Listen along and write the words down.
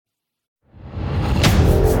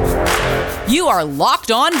You are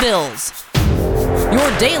Locked On Bills,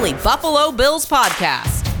 your daily Buffalo Bills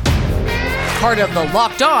podcast. Part of the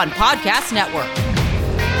Locked On Podcast Network,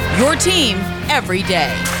 your team every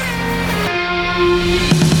day.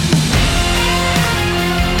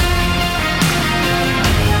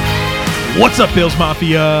 What's up, Bills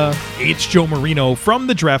Mafia? It's Joe Marino from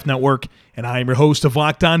the Draft Network, and I am your host of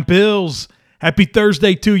Locked On Bills. Happy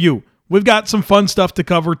Thursday to you. We've got some fun stuff to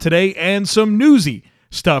cover today and some newsy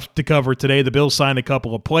stuff to cover today. The Bills signed a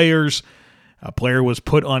couple of players. A player was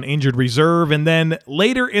put on injured reserve, and then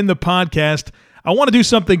later in the podcast, I want to do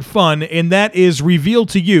something fun, and that is reveal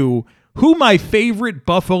to you who my favorite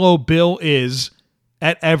Buffalo Bill is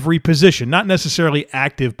at every position. Not necessarily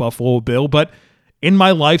active Buffalo Bill, but in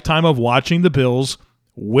my lifetime of watching the Bills,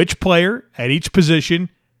 which player at each position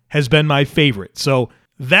has been my favorite. So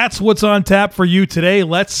that's what's on tap for you today.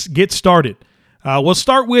 Let's get started. We'll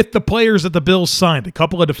start with the players that the Bills signed, a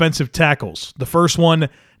couple of defensive tackles. The first one,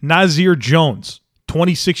 Nazir Jones,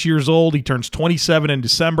 26 years old. He turns 27 in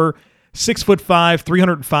December, 6'5",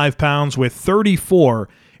 305 pounds with 34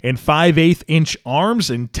 and 5/8 inch arms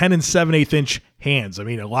and 10 and 7/8 inch hands. I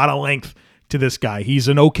mean, a lot of length to this guy. He's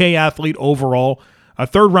an okay athlete overall. A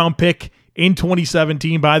third-round pick in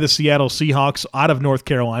 2017 by the Seattle Seahawks out of North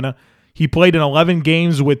Carolina. He played in 11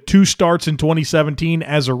 games with 2 starts in 2017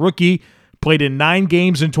 as a rookie, played in 9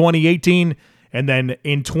 games in 2018, and then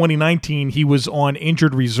in 2019 he was on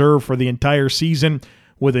injured reserve for the entire season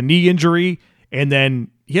with a knee injury, and then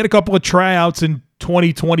he had a couple of tryouts in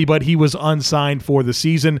 2020, but he was unsigned for the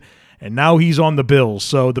season, and now he's on the Bills.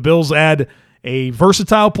 So the Bills add a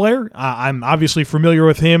versatile player. I'm obviously familiar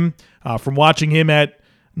with him from watching him at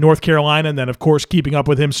North Carolina, and then, of course, keeping up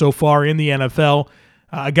with him so far in the NFL.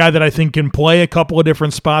 A guy that I think can play a couple of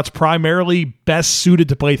different spots, primarily best suited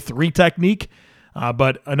to play 3 technique,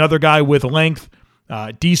 but another guy with length,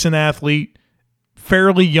 decent athlete,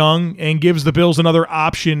 fairly young, and gives the Bills another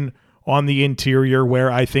option on the interior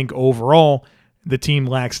where I think overall the team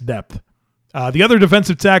lacks depth. The other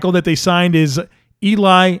defensive tackle that they signed is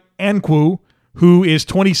Eli Ankou, who is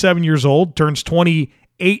 27 years old, turns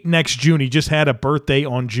 28 next June. He just had a birthday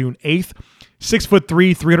on June 8th.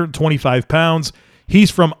 6'3", 325 pounds.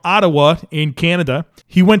 He's from Ottawa in Canada.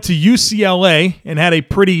 He went to UCLA and had a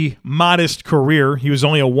pretty modest career. He was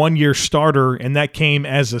only a 1-year starter, and that came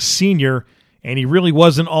as a senior, and he really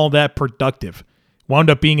wasn't all that productive. Wound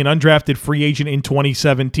up being an undrafted free agent in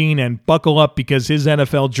 2017, and buckle up because his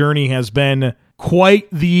NFL journey has been quite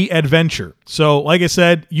the adventure. So, like I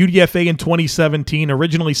said, UDFA in 2017,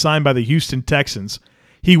 originally signed by the Houston Texans.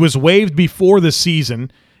 He was waived before the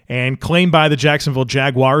season and claimed by the Jacksonville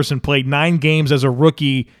Jaguars and played 9 games as a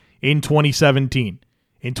rookie in 2017.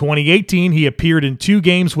 In 2018, he appeared in 2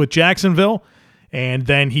 games with Jacksonville, and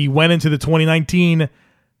then he went into the 2019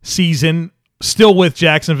 season still with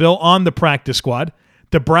Jacksonville on the practice squad.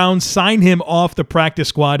 The Browns signed him off the practice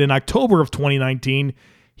squad in October of 2019.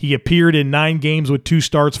 He appeared in 9 games with 2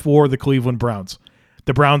 starts for the Cleveland Browns.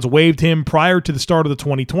 The Browns waived him prior to the start of the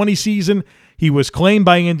 2020 season. He was claimed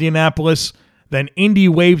by Indianapolis. Then Indy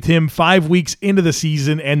waived him 5 weeks into the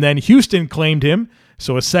season, and then Houston claimed him,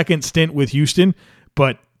 so a second stint with Houston,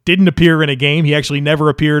 but didn't appear in a game. He actually never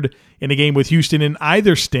appeared in a game with Houston in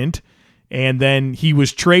either stint, and then he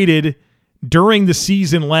was traded during the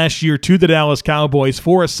season last year to the Dallas Cowboys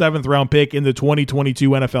for a 7th-round pick in the 2022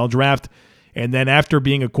 NFL Draft, and then after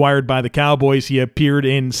being acquired by the Cowboys, he appeared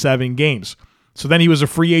in 7 games. So then he was a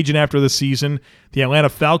free agent after the season. The Atlanta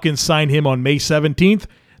Falcons signed him on May 17th.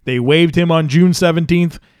 They waived him on June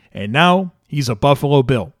 17th, and now he's a Buffalo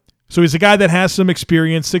Bill. So he's a guy that has some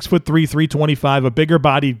experience, 6'3", 325, a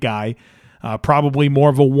bigger-bodied guy, probably more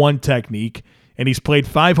of a 1 technique, and he's played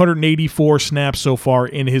 584 snaps so far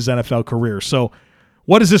in his NFL career. So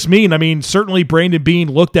what does this mean? I mean, certainly Brandon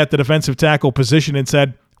Beane looked at the defensive tackle position and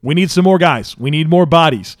said, we need some more guys. We need more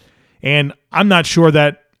bodies. And I'm not sure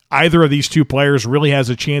that either of these 2 players really has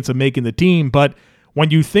a chance of making the team, but when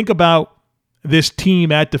you think about this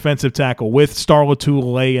team at defensive tackle with Star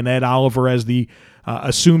Lotulelei and Ed Oliver as the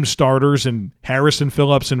assumed starters and Harrison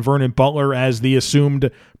Phillips and Vernon Butler as the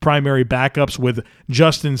assumed primary backups with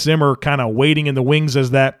Justin Zimmer kind of waiting in the wings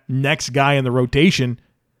as that next guy in the rotation,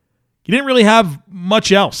 you didn't really have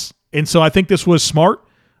much else. And so I think this was smart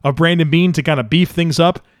of Brandon Beane to kind of beef things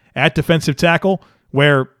up at defensive tackle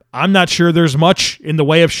where I'm not sure there's much in the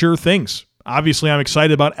way of sure things. Obviously, I'm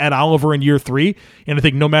excited about Ed Oliver in year 3, and I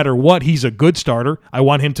think no matter what, he's a good starter. I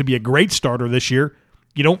want him to be a great starter this year.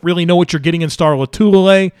 You don't really know what you're getting in Star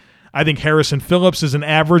Lotulelei. I think Harrison Phillips is an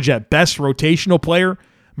average at best rotational player.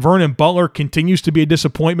 Vernon Butler continues to be a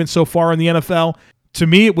disappointment so far in the NFL. to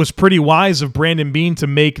me, it was pretty wise of Brandon Beane to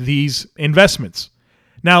make these investments.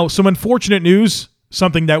 Now, some unfortunate news,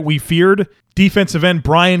 something that we feared. Defensive end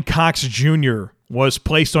Brian Cox Jr. was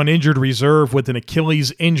placed on injured reserve with an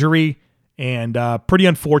Achilles injury, and pretty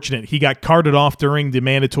unfortunate. He got carted off during the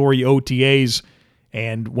mandatory OTAs,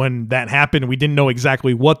 and when that happened, we didn't know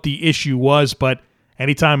exactly what the issue was, but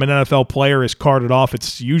anytime an NFL player is carted off,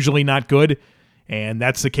 it's usually not good, and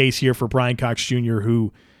that's the case here for Brian Cox Jr.,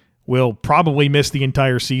 who will probably miss the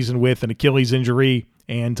entire season with an Achilles injury,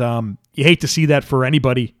 and you hate to see that for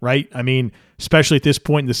anybody, right? I mean, especially at this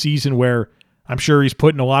point in the season where I'm sure he's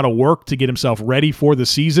putting a lot of work to get himself ready for the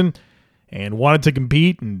season and wanted to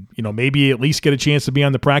compete and, maybe at least get a chance to be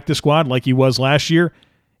on the practice squad like he was last year,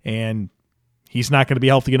 and he's not going to be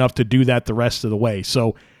healthy enough to do that the rest of the way.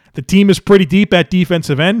 So the team is pretty deep at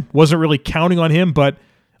defensive end. Wasn't really counting on him, but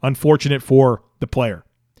unfortunate for the player.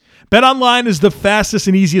 BetOnline is the fastest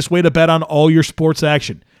and easiest way to bet on all your sports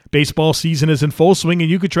action. Baseball season is in full swing,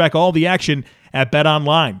 and you can track all the action at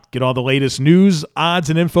BetOnline. Get all the latest news, odds,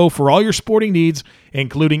 and info for all your sporting needs,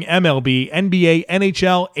 including MLB, NBA,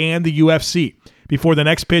 NHL, and the UFC. Before the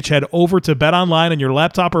next pitch, head over to BetOnline on your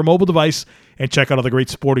laptop or mobile device and check out all the great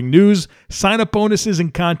sporting news, sign-up bonuses,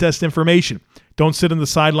 and contest information. Don't sit on the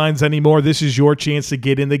sidelines anymore. This is your chance to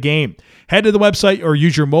get in the game. Head to the website or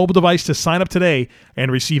use your mobile device to sign up today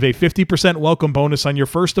and receive a 50% welcome bonus on your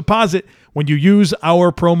first deposit when you use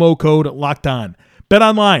our promo code LOCKEDON.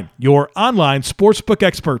 BetOnline, your online sportsbook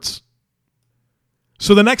experts.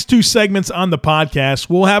 So the next two segments on the podcast,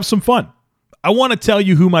 we'll have some fun. I want to tell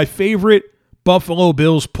you who my favorite Buffalo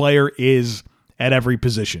Bills player is at every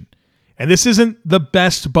position. And this isn't the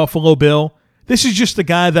best Buffalo Bill. This is just the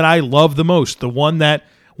guy that I love the most, the one that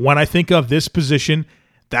when I think of this position,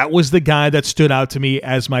 that was the guy that stood out to me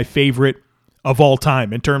as my favorite of all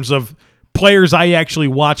time in terms of players I actually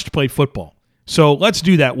watched play football. So let's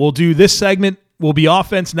do that. We'll do this segment, will be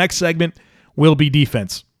offense. Next segment will be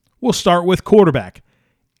defense. We'll start with quarterback.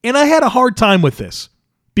 And I had a hard time with this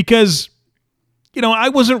because, I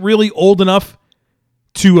wasn't really old enough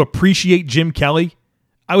to appreciate Jim Kelly.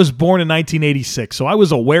 I was born in 1986, so I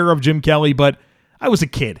was aware of Jim Kelly, but I was a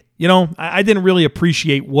kid. I didn't really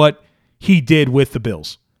appreciate what he did with the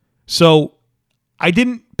Bills. So I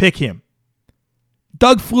didn't pick him.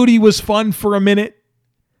 Doug Flutie was fun for a minute.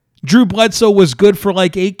 Drew Bledsoe was good for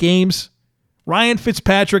like 8 games. Ryan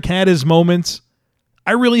Fitzpatrick had his moments.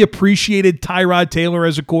 I really appreciated Tyrod Taylor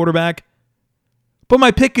as a quarterback. But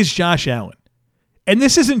my pick is Josh Allen. And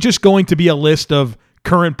this isn't just going to be a list of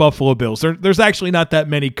current Buffalo Bills. There's actually not that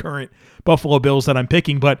many current Buffalo Bills that I'm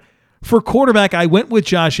picking, but for quarterback, I went with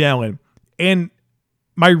Josh Allen, and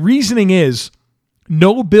my reasoning is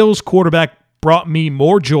no Bills quarterback brought me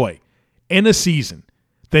more joy in a season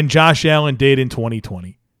than Josh Allen did in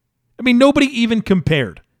 2020. I mean, nobody even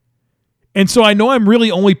compared. And so I know I'm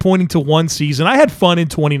really only pointing to one season. I had fun in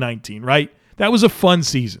 2019, right? That was a fun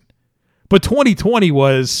season. But 2020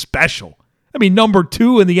 was special. I mean, number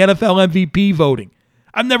 2 in the NFL MVP voting.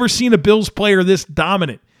 I've never seen a Bills player this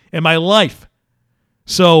dominant in my life.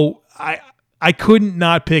 So I couldn't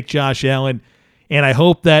not pick Josh Allen, and I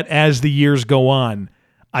hope that as the years go on,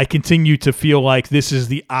 I continue to feel like this is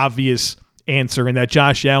the obvious answer and that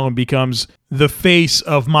Josh Allen becomes the face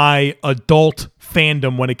of my adult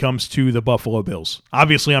fandom when it comes to the Buffalo Bills.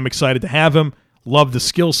 Obviously, I'm excited to have him. Love the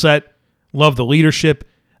skill set. Love the leadership.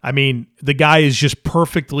 I mean, the guy is just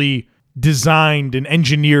perfectly designed and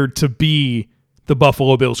engineered to be the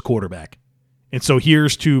Buffalo Bills quarterback. And so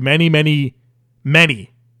here's to many, many,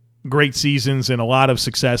 many great seasons and a lot of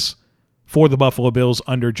success for the Buffalo Bills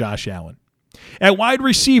under Josh Allen. At wide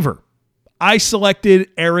receiver, I selected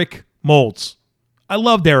Eric Moulds. I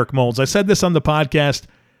loved Eric Moulds. I said this on the podcast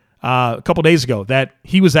a couple days ago that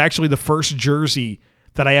he was actually the first jersey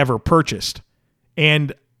that I ever purchased.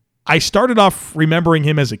 And I started off remembering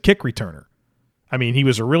him as a kick returner. I mean, he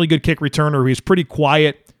was a really good kick returner. He was pretty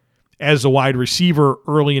quiet as a wide receiver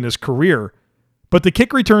early in his career, but the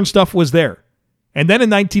kick return stuff was there. And then in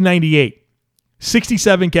 1998,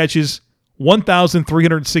 67 catches,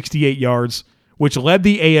 1,368 yards, which led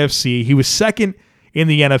the AFC. He was second in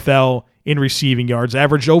the NFL in receiving yards,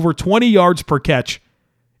 averaged over 20 yards per catch,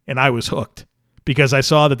 and I was hooked because I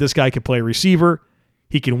saw that this guy could play receiver.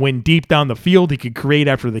 He can win deep down the field. He could create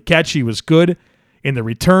after the catch. He was good in the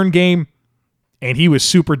return game, and he was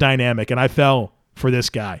super dynamic, and I fell for this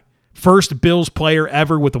guy. First Bills player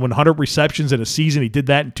ever with 100 receptions in a season. He did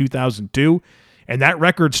that in 2002, and that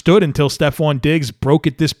record stood until Stephon Diggs broke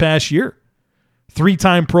it this past year.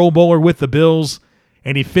 3-time Pro Bowler with the Bills,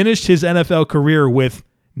 and he finished his NFL career with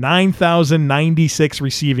 9,096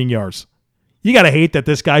 receiving yards. You got to hate that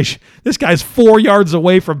this guy's 4 yards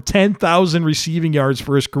away from 10,000 receiving yards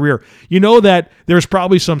for his career. You know that there's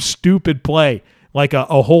probably some stupid play, like a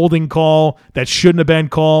holding call that shouldn't have been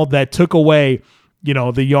called that took away,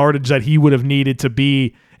 the yardage that he would have needed to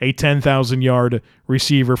be a 10,000-yard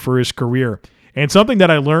receiver for his career. And something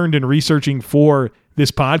that I learned in researching for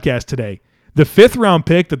this podcast today, the 5th-round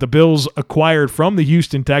pick that the Bills acquired from the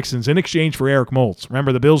Houston Texans in exchange for Eric Moulds.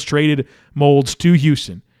 Remember, the Bills traded Moulds to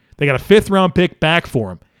Houston. They got a 5th-round pick back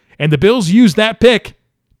for him. And the Bills used that pick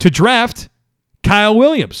to draft Kyle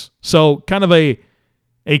Williams. So kind of a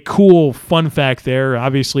cool fun fact there.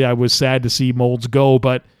 Obviously, I was sad to see Moulds go,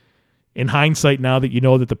 but in hindsight, now that you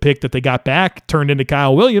know that the pick that they got back turned into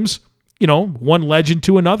Kyle Williams, one legend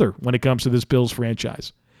to another when it comes to this Bills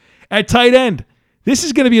franchise. At tight end, this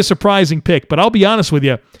is going to be a surprising pick, but I'll be honest with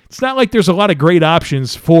you, it's not like there's a lot of great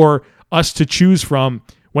options for us to choose from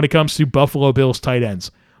when it comes to Buffalo Bills tight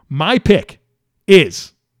ends. My pick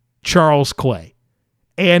is Charles Clay.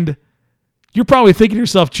 And you're probably thinking to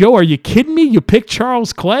yourself, Joe, are you kidding me? You picked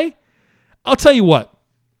Charles Clay? I'll tell you what.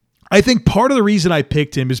 I think part of the reason I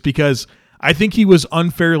picked him is because I think he was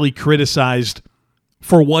unfairly criticized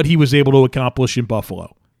for what he was able to accomplish in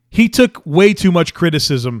Buffalo. He took way too much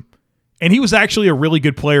criticism, and he was actually a really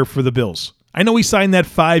good player for the Bills. I know he signed that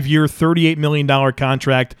 5-year, $38 million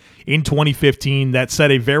contract in 2015 that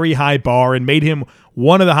set a very high bar and made him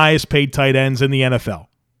one of the highest paid tight ends in the NFL.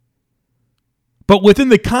 But within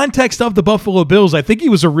the context of the Buffalo Bills, I think he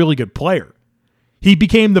was a really good player. He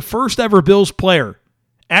became the first ever Bills player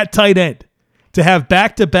at tight end to have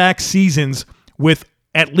back-to-back seasons with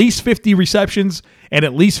at least 50 receptions and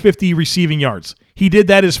at least 50 receiving yards. He did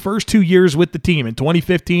that his first 2 years with the team in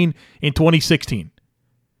 2015 and 2016.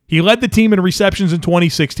 He led the team in receptions in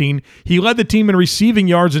 2016. He led the team in receiving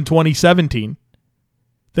yards in 2017.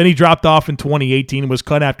 Then he dropped off in 2018 and was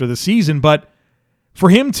cut after the season. But for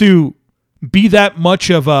him to be that much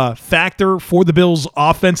of a factor for the Bills'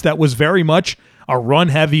 offense that was very much a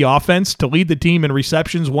run-heavy offense, to lead the team in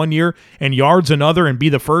receptions 1 year and yards another, and be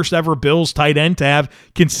the first ever Bills tight end to have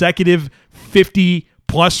consecutive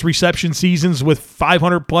 50-plus reception seasons with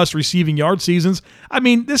 500-plus receiving yard seasons. I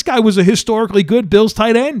mean, this guy was a historically good Bills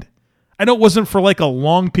tight end. I know it wasn't for like a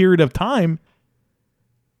long period of time,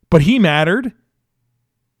 but he mattered.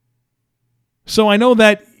 So I know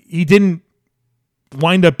that he didn't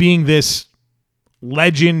wind up being this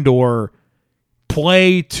legend or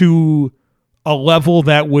play to a level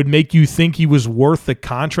that would make you think he was worth the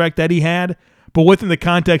contract that he had. But within the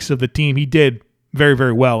context of the team, he did very,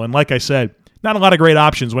 very well. And like I said, not a lot of great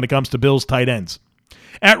options when it comes to Bills tight ends.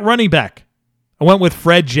 At running back, I went with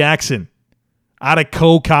Fred Jackson out of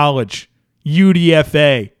Coe College,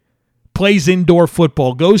 UDFA, plays indoor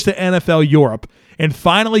football, goes to NFL Europe, and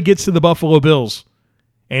finally gets to the Buffalo Bills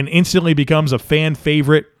and instantly becomes a fan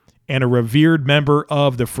favorite and a revered member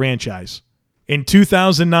of the franchise. In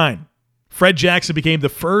 2009, Fred Jackson became the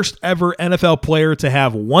first ever NFL player to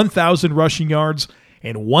have 1,000 rushing yards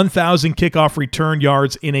and 1,000 kickoff return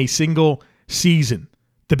yards in a single season.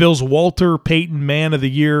 The Bills' Walter Payton Man of the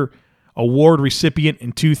Year award recipient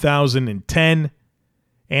in 2010.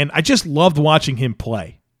 And I just loved watching him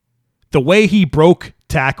play. The way he broke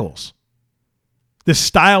tackles, the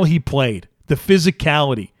style he played, the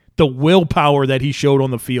physicality, the willpower that he showed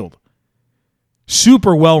on the field.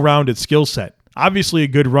 Super well-rounded skill set. Obviously a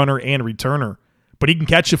good runner and returner, but he can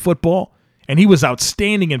catch the football, and he was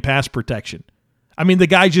outstanding in pass protection. I mean, the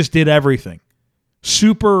guy just did everything.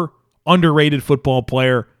 Super underrated football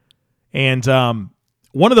player, and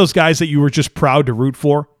one of those guys that you were just proud to root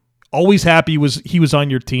for. Always happy he was on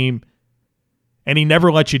your team, and he never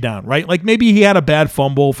let you down, right? Like maybe he had a bad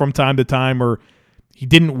fumble from time to time, or he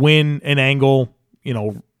didn't win an angle,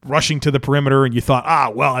 rushing to the perimeter, and you thought,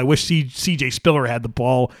 I wish CJ Spiller had the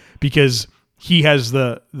ball because he has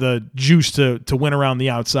the juice to win around the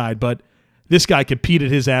outside. But this guy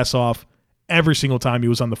competed his ass off every single time he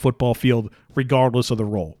was on the football field, regardless of the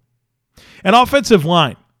role. An offensive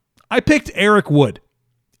line, I picked Eric Wood.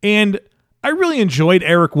 And I really enjoyed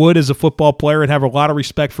Eric Wood as a football player and have a lot of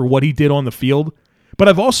respect for what he did on the field. But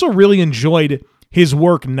I've also really enjoyed his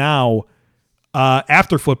work now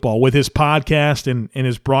after football with his podcast and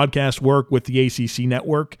his broadcast work with the ACC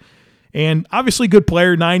network. And obviously good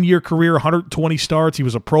player, 9-year career, 120 starts. He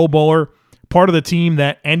was a Pro Bowler, part of the team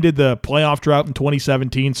that ended the playoff drought in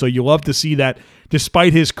 2017. So you love to see that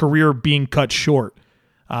despite his career being cut short,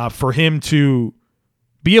 for him to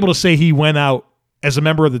be able to say he went out as a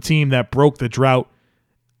member of the team that broke the drought,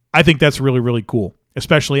 I think that's really, really cool,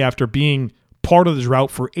 especially after being part of the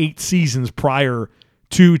drought for 8 seasons prior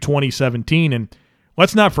to 2017. And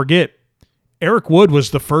let's not forget, Eric Wood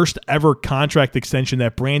was the first ever contract extension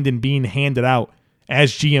that Brandon Beane handed out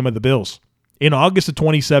as GM of the Bills. In August of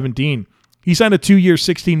 2017, he signed a 2-year,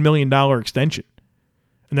 $16 million extension.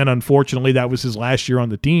 And then unfortunately, that was his last year on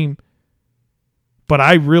the team. But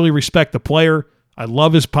I really respect the player. I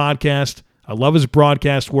love his podcast. I love his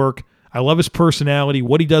broadcast work. I love his personality,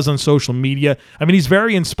 what he does on social media. I mean, he's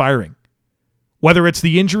very inspiring. Whether it's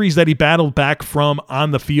the injuries that he battled back from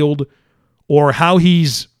on the field or how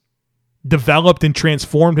he's developed and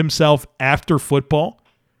transformed himself after football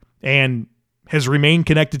and has remained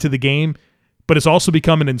connected to the game, but has also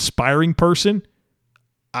become an inspiring person.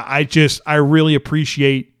 I really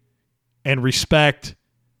appreciate and respect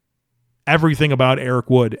everything about Eric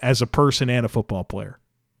Wood as a person and a football player.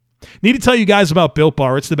 Need to tell you guys about Built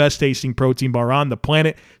Bar. It's the best tasting protein bar on the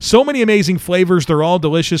planet. So many amazing flavors. They're all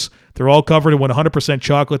delicious. They're all covered in 100%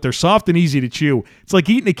 chocolate. They're soft and easy to chew. It's like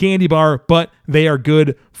eating a candy bar, but they are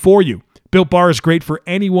good for you. Built Bar is great for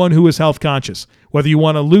anyone who is health conscious. Whether you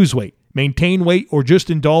want to lose weight, maintain weight, or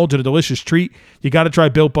just indulge in a delicious treat, you got to try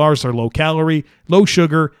Built Bars. They're low calorie, low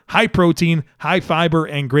sugar, high protein, high fiber,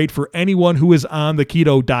 and great for anyone who is on the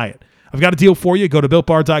keto diet. I've got a deal for you. Go to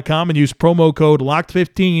BuiltBar.com and use promo code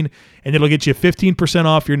LOCKED15, and it'll get you 15%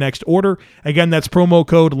 off your next order. Again, that's promo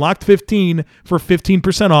code LOCKED15 for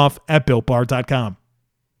 15% off at BuiltBar.com.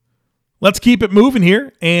 Let's keep it moving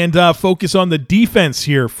here and focus on the defense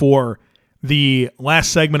here for the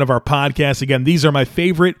last segment of our podcast. Again, these are my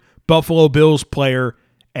favorite Buffalo Bills player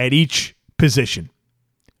at each position.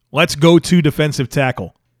 Let's go to defensive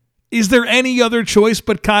tackle. Is there any other choice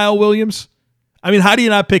but Kyle Williams? I mean, how do you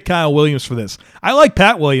not pick Kyle Williams for this? I like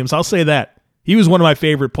Pat Williams. I'll say that. He was one of my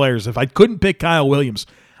favorite players. If I couldn't pick Kyle Williams,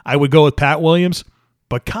 I would go with Pat Williams.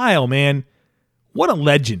 But Kyle, man, what a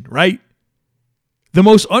legend, right? The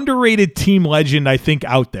most underrated team legend, I think,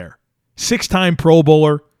 out there. 6-time Pro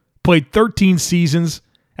Bowler, played 13 seasons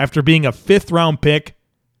after being a 5th-round pick.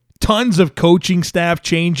 Tons of coaching staff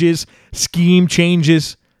changes, scheme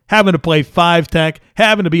changes, having to play 5-tech,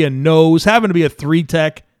 having to be a nose, having to be a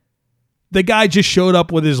 3-tech. The guy just showed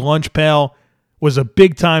up with his lunch pail, was a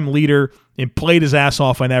big-time leader, and played his ass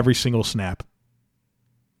off on every single snap.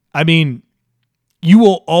 I mean, you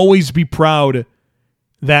will always be proud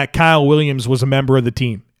that Kyle Williams was a member of the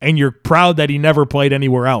team, and you're proud that he never played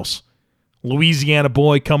anywhere else. Louisiana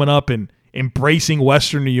boy coming up and embracing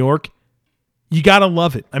Western New York. You got to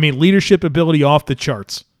love it. I mean, leadership ability off the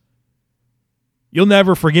charts. You'll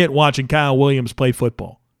never forget watching Kyle Williams play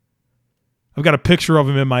football. I've got a picture of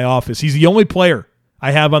him in my office. He's the only player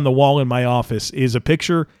I have on the wall in my office is a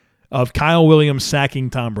picture of Kyle Williams sacking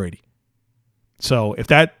Tom Brady. So if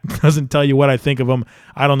that doesn't tell you what I think of him,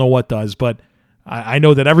 I don't know what does. But I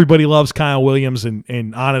know that everybody loves Kyle Williams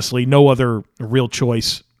and honestly, no other real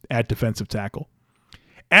choice at defensive tackle.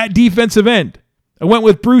 At defensive end, I went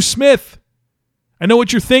with Bruce Smith. I know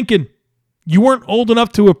what you're thinking. You weren't old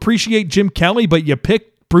enough to appreciate Jim Kelly, but you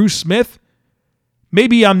picked Bruce Smith?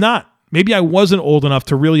 Maybe I'm not. Maybe I wasn't old enough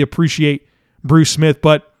to really appreciate Bruce Smith,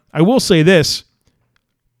 but I will say this.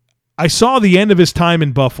 I saw the end of his time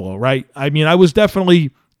in Buffalo, right? I mean, I was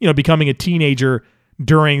definitely, becoming a teenager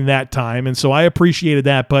during that time, and so I appreciated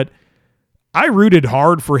that, but I rooted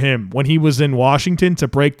hard for him when he was in Washington to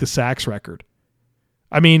break the sacks record.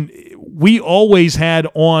 I mean, we always had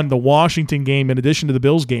on the Washington game in addition to the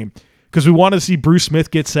Bills game because we wanted to see Bruce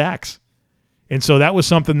Smith get sacks. And so that was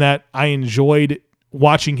something that I enjoyed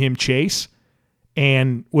watching him chase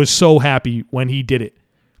and was so happy when he did it.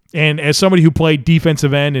 And as somebody who played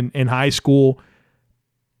defensive end in high school,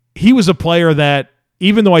 he was a player that,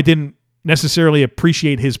 even though I didn't necessarily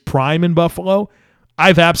appreciate his prime in Buffalo,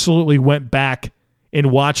 I've absolutely went back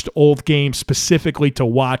and watched old games specifically to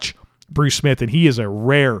watch Bruce Smith, and he is a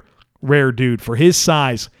rare dude for his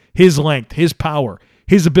size, his length, his power,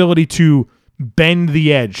 his ability to bend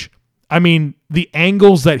the edge. I mean, the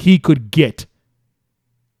angles that he could get,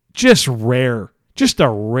 just rare. Just a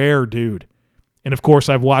rare dude. And, of course,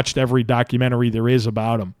 I've watched every documentary there is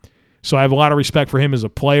about him. So I have a lot of respect for him as a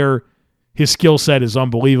player. His skill set is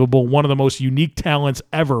unbelievable. One of the most unique talents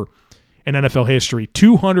ever in NFL history.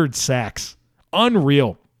 200 sacks.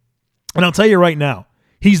 Unreal. And I'll tell you right now,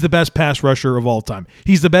 he's the best pass rusher of all time.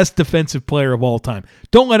 He's the best defensive player of all time.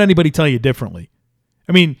 Don't let anybody tell you differently.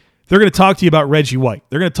 I mean, they're going to talk to you about Reggie White.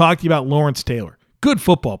 They're going to talk to you about Lawrence Taylor. Good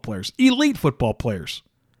football players. Elite football players.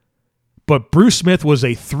 But Bruce Smith was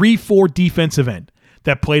a 3-4 defensive end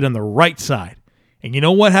that played on the right side. And you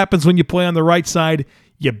know what happens when you play on the right side?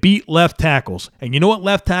 You beat left tackles. And you know what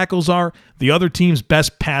left tackles are? The other team's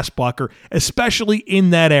best pass blocker, especially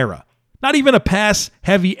in that era. Not even a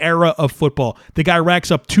pass-heavy era of football. The guy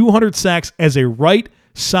racks up 200 sacks as a right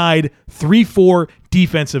side 3-4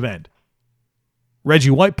 defensive end.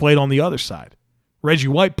 Reggie White played on the other side. Reggie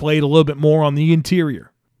White played a little bit more on the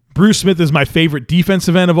interior. Bruce Smith is my favorite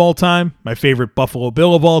defensive end of all time, my favorite Buffalo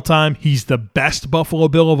Bill of all time. He's the best Buffalo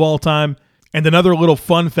Bill of all time. And another little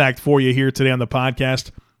fun fact for you here today on the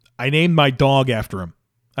podcast, I named my dog after him.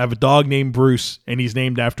 I have a dog named Bruce, and he's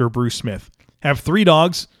named after Bruce Smith. I have 3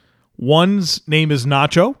 dogs. One's name is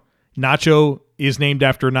Nacho. Nacho is named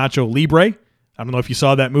after Nacho Libre. I don't know if you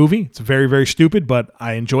saw that movie. It's very, very stupid, but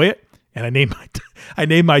I enjoy it. And I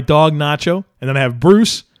named my dog Nacho. And then I have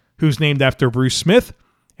Bruce, who's named after Bruce Smith.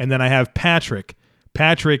 And then I have Patrick.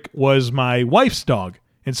 Patrick was my wife's dog,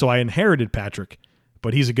 and so I inherited Patrick.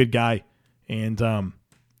 But he's a good guy, and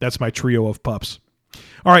that's my trio of pups.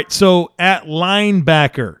 All right, so at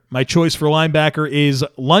linebacker, my choice for linebacker is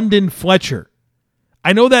London Fletcher.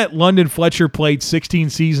 I know that London Fletcher played 16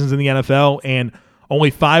 seasons in the NFL, and only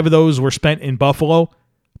 5 of those were spent in Buffalo,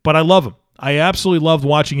 but I love him. I absolutely loved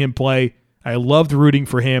watching him play. I loved rooting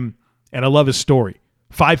for him, and I love his story.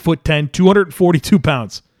 5'10", 242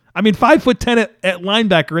 pounds. 5'10" at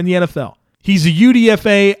linebacker in the NFL. He's a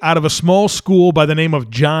UDFA out of a small school by the name of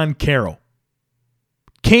John Carroll.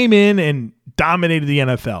 Came in and dominated the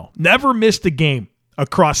NFL. Never missed a game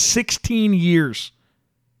across 16 years.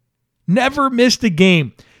 Never missed a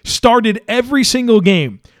game. Started every single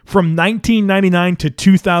game from 1999 to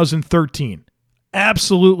 2013.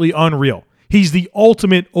 Absolutely unreal. He's the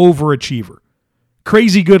ultimate overachiever.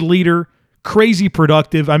 Crazy good leader. Crazy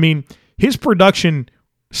productive. His production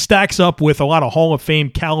stacks up with a lot of Hall of Fame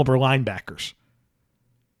caliber linebackers.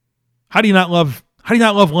 How do you not love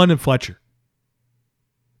London Fletcher?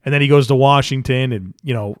 And then he goes to Washington, and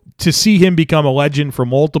to see him become a legend for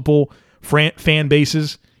multiple fan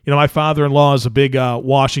bases. My father-in-law is a big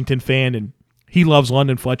Washington fan, and he loves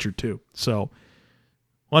London Fletcher too. So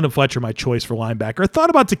London Fletcher, my choice for linebacker. I thought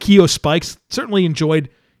about Takeo Spikes. Certainly enjoyed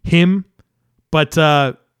him, but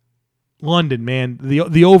London, man, the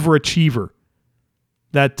overachiever.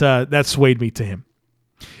 That swayed me to him.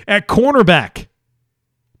 At cornerback,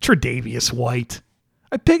 Tre'Davious White.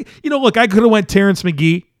 I could have went Terrence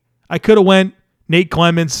McGee. I could have went Nate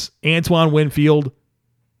Clements, Antoine Winfield.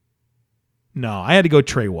 No, I had to go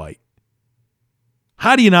Trey White.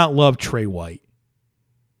 How do you not love Trey White?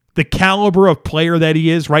 The caliber of player that he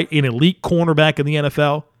is, right? An elite cornerback in the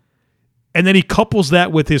NFL. And then he couples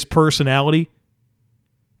that with his personality.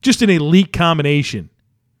 Just an elite combination.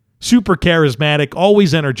 Super charismatic,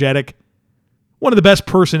 always energetic. One of the best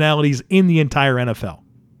personalities in the entire NFL.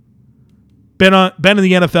 Been in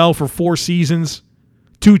the NFL for 4 seasons.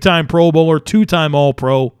 2-time Pro Bowler, 2-time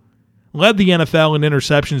All-Pro. Led the NFL in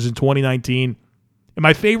interceptions in 2019. And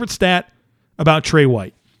my favorite stat about Trey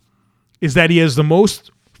White is that he has the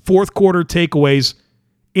most fourth quarter takeaways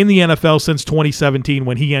in the NFL since 2017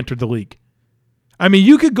 when he entered the league.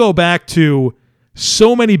 You could go back to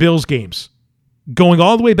so many Bills games, going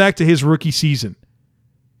all the way back to his rookie season,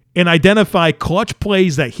 and identify clutch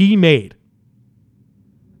plays that he made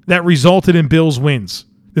that resulted in Bills wins.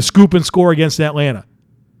 The scoop and score against Atlanta.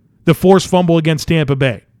 The forced fumble against Tampa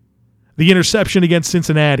Bay. The interception against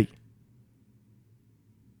Cincinnati.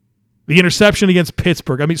 The interception against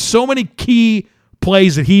Pittsburgh. So many key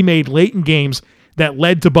plays that he made late in games that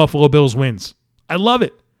led to Buffalo Bills wins. I love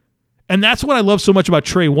it. And that's what I love so much about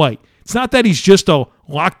Trey White. It's not that he's just a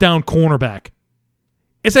lockdown cornerback.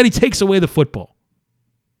 It's that he takes away the football.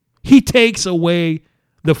 He takes away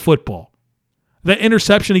the football. That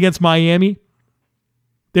interception against Miami,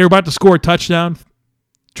 they were about to score a touchdown,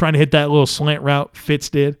 trying to hit that little slant route. Fitz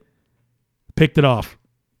did. Picked it off.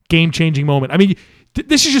 Game-changing moment.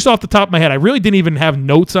 This is just off the top of my head. I really didn't even have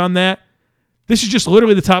notes on that. This is just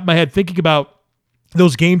literally the top of my head thinking about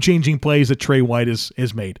those game-changing plays that Trey White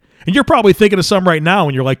has made. And you're probably thinking of some right now,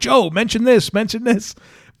 and you're like, Joe, mention this.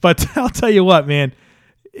 But I'll tell you what, man.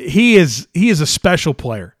 He is a special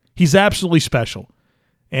player. He's absolutely special.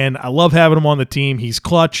 And I love having him on the team. He's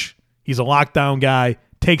clutch. He's a lockdown guy.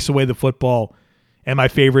 Takes away the football. And my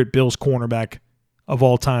favorite Bills cornerback of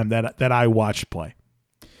all time that I watched play.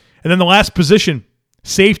 And then the last position,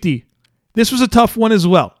 safety. This was a tough one as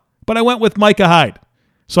well. But I went with Micah Hyde.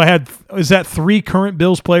 So is that 3 current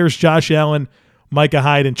Bills players, Josh Allen, Micah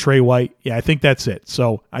Hyde, and Trey White? Yeah, I think that's it.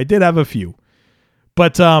 So I did have a few.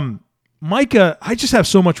 But Micah, I just have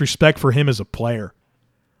so much respect for him as a player.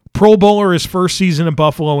 Pro Bowler his first season in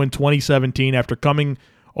Buffalo in 2017 after coming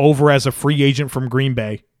over as a free agent from Green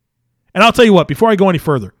Bay. And I'll tell you what, before I go any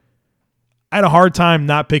further, I had a hard time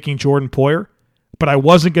not picking Jordan Poyer, but I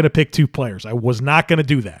wasn't going to pick 2 players. I was not going to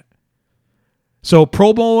do that. So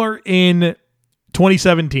Pro Bowler in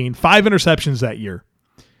 2017, 5 interceptions that year.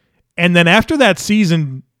 And then after that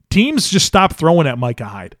season, teams just stopped throwing at Micah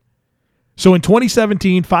Hyde. So in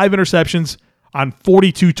 2017, 5 interceptions on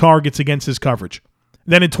 42 targets against his coverage.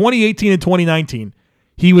 Then in 2018 and 2019,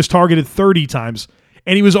 he was targeted 30 times,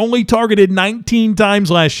 and he was only targeted 19 times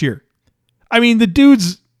last year. I mean, the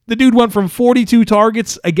dude went from 42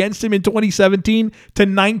 targets against him in 2017 to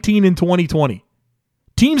 19 in 2020.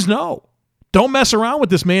 Teams know. Don't mess around with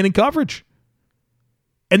this man in coverage.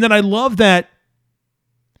 And then I love that,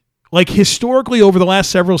 like, historically over the last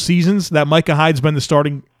several seasons that Micah Hyde's been the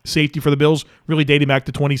starting safety for the Bills, really dating back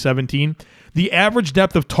to 2017, the average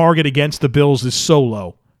depth of target against the Bills is so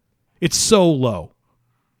low. It's so low.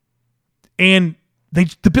 And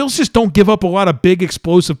the Bills just don't give up a lot of big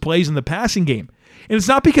explosive plays in the passing game. And it's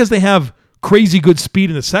not because they have crazy good speed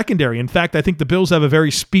in the secondary. In fact, I think the Bills have a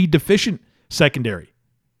very speed-deficient secondary.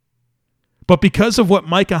 But because of what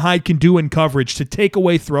Micah Hyde can do in coverage to take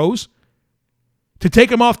away throws, to take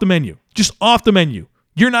them off the menu, just off the menu,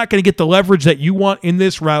 you're not going to get the leverage that you want in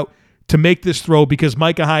this route to make this throw because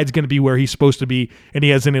Micah Hyde's going to be where he's supposed to be, and he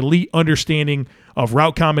has an elite understanding of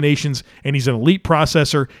route combinations, and he's an elite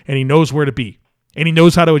processor, and he knows where to be, and he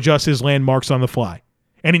knows how to adjust his landmarks on the fly,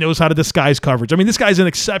 and he knows how to disguise coverage. I mean, this guy's an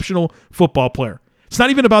exceptional football player. It's not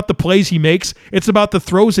even about the plays he makes. It's about the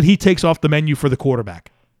throws that he takes off the menu for the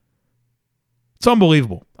quarterback. It's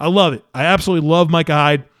unbelievable. I love it. I absolutely love Micah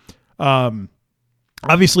Hyde.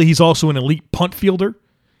 Obviously, he's also an elite punt fielder.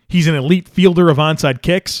 He's an elite fielder of onside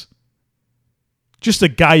kicks. Just a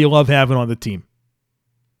guy you love having on the team.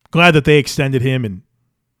 Glad that they extended him, and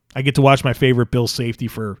I get to watch my favorite Bills safety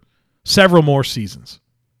for several more seasons.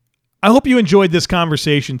 I hope you enjoyed this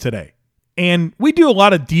conversation today. And we do a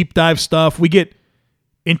lot of deep dive stuff. We get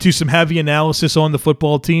into some heavy analysis on the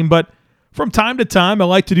football team, but from time to time, I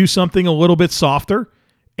like to do something a little bit softer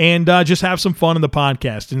and just have some fun in the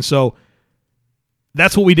podcast. And so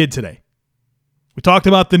that's what we did today. We talked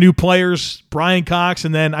about the new players, Brian Cox,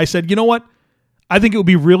 and then I said, you know what? I think it would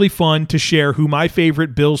be really fun to share who my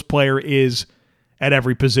favorite Bills player is at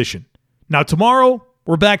every position. Now, tomorrow,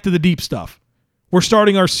 we're back to the deep stuff. We're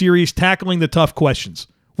starting our series tackling the tough questions.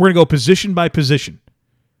 We're going to go position by position,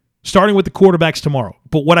 starting with the quarterbacks tomorrow.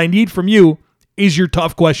 But what I need from you is your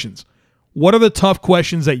tough questions. What are the tough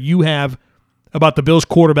questions that you have about the Bills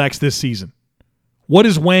quarterbacks this season? What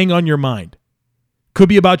is weighing on your mind? Could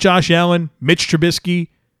be about Josh Allen, Mitch Trubisky,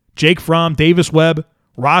 Jake Fromm, Davis Webb,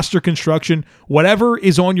 roster construction, whatever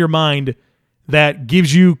is on your mind that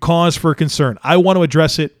gives you cause for concern. I want to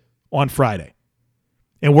address it on Friday.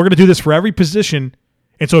 And we're going to do this for every position.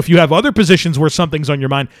 And so if you have other positions where something's on your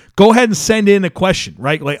mind, go ahead and send in a question,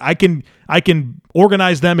 right? Like I can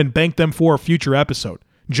organize them and bank them for a future episode.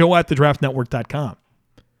 Joe@thedraftnetwork.com.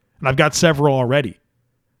 And I've got several already.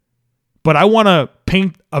 But I want to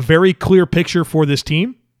paint a very clear picture for this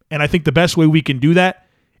team. And I think the best way we can do that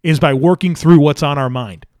is by working through what's on our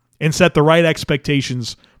mind and set the right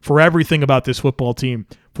expectations for everything about this football team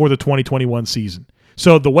for the 2021 season.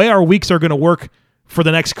 So the way our weeks are going to work for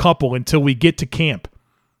the next couple until we get to camp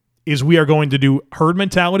is we are going to do herd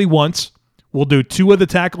mentality once. We'll do 2 of the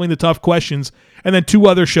tackling the tough questions and then 2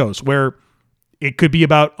 other shows where it could be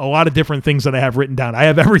about a lot of different things that I have written down. I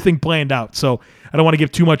have everything planned out, so I don't want to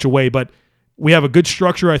give too much away, but we have a good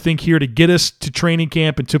structure, I think, here to get us to training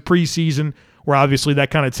camp and to preseason, where obviously that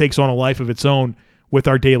kind of takes on a life of its own with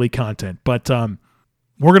our daily content. But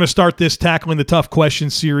we're going to start this Tackling the Tough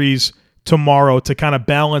Questions series tomorrow to kind of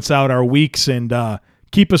balance out our weeks and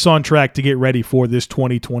keep us on track to get ready for this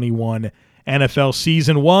 2021 NFL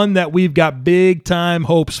season, one that we've got big-time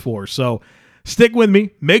hopes for. So stick with me.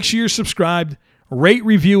 Make sure you're subscribed. Rate,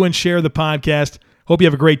 review, and share the podcast. Hope you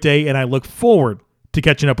have a great day, and I look forward to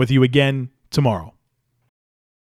catching up with you again tomorrow.